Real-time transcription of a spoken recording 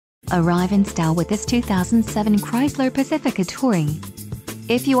Arrive in style with this 2007 Chrysler Pacifica Touring.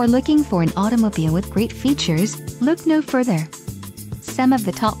 If you are looking for an automobile with great features, look no further. Some of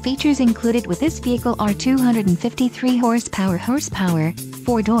the top features included with this vehicle are 253 horsepower,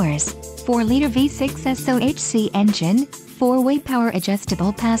 4 doors, 4-liter V6 SOHC engine, 4-way power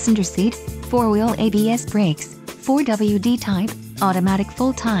adjustable passenger seat, 4-wheel ABS brakes, 4WD type, automatic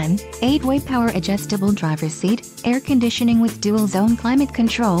full-time, 8-way power adjustable driver's seat, air conditioning with dual-zone climate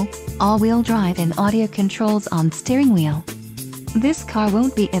control, all-wheel drive and audio controls on steering wheel. This car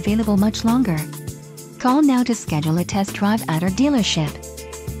won't be available much longer. Call now to schedule a test drive at our dealership.